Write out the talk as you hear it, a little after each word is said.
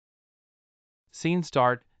Scene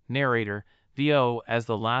start. Narrator, VO. As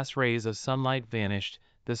the last rays of sunlight vanished,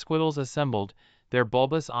 the Squiddles assembled, their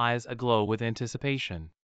bulbous eyes aglow with anticipation.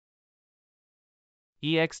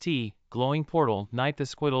 EXT, glowing portal. Night. The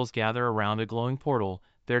Squiddles gather around a glowing portal,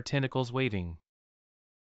 their tentacles waving.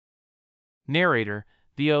 Narrator,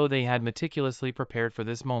 VO. They had meticulously prepared for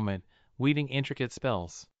this moment, weaving intricate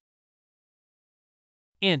spells.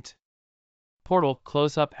 Int. Portal.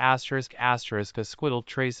 Close-up. ****. A Squiddle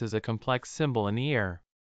traces a complex symbol in the air.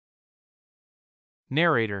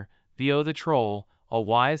 Narrator, VO. The troll, a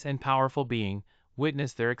wise and powerful being,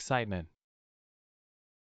 witnessed their excitement.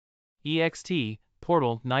 EXT,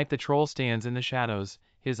 portal. Night. The troll stands in the shadows,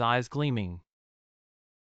 his eyes gleaming.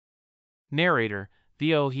 Narrator,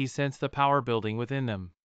 VO. He sensed the power building within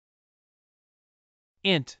them.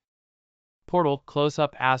 Int. Portal.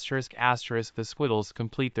 Close-up. ****. The Squiddles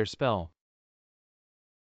complete their spell.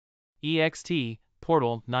 EXT,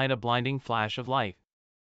 portal. Night. A blinding flash of light.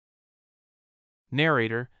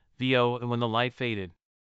 Narrator, VO. And when the light faded.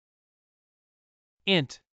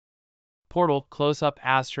 Int. Portal. Close-up.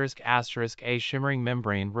 ****. A shimmering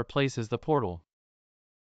membrane replaces the portal.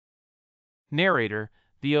 Narrator,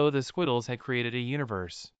 VO. The Squiddles had created a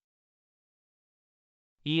universe.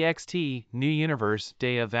 EXT, new universe.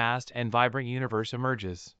 Day. A vast and vibrant universe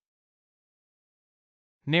emerges.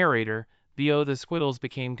 Narrator, VO. The Squiddles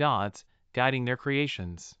became gods, guiding their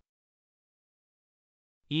creations.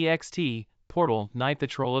 EXT, portal. Night. The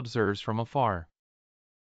troll observes from afar.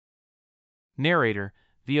 Narrator,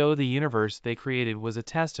 VO. The universe they created was a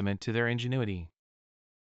testament to their ingenuity.